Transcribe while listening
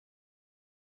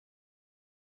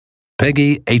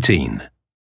Peggy 18.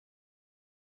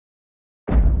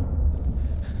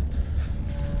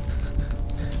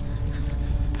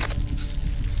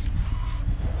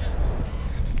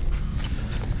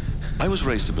 I was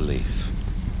raised to believe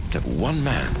that one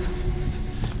man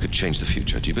could change the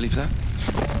future. Do you believe that?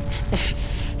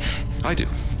 I do.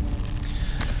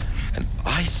 And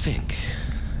I think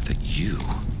that you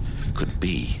could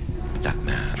be that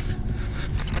man.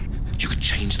 You could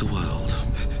change the world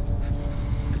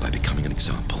by becoming an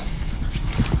example.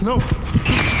 No.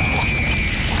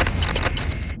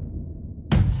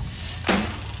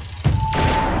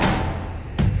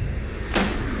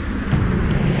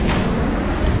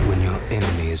 When your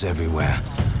enemy is everywhere,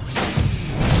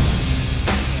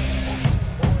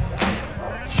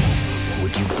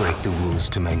 would you break the rules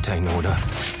to maintain order?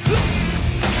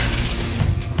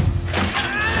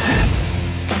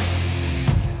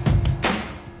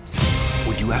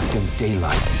 Would you act in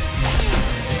daylight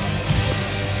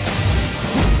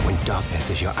when darkness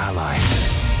is your ally?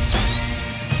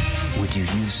 Would you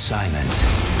use silence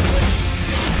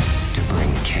to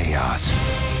bring chaos?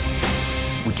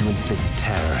 Would you inflict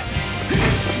terror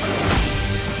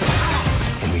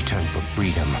in return for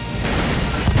freedom?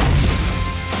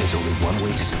 There's only one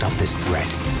way to stop this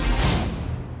threat.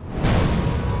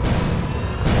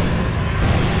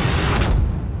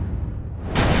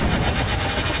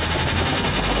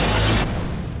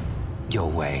 Your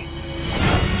way.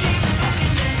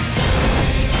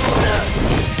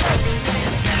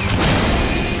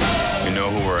 You know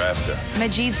who we're after.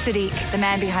 Majid Sadiq, the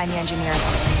man behind the engineers.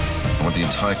 I want the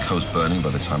entire coast burning by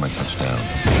the time I touch down.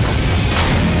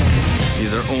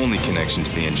 He's our only connection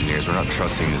to the engineers. We're not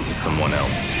trusting this to someone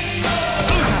else.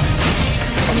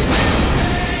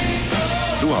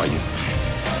 Who are you?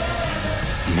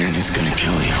 The man who's gonna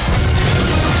kill you.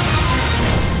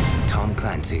 Tom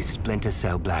Clancy's Splinter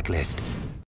Cell Blacklist.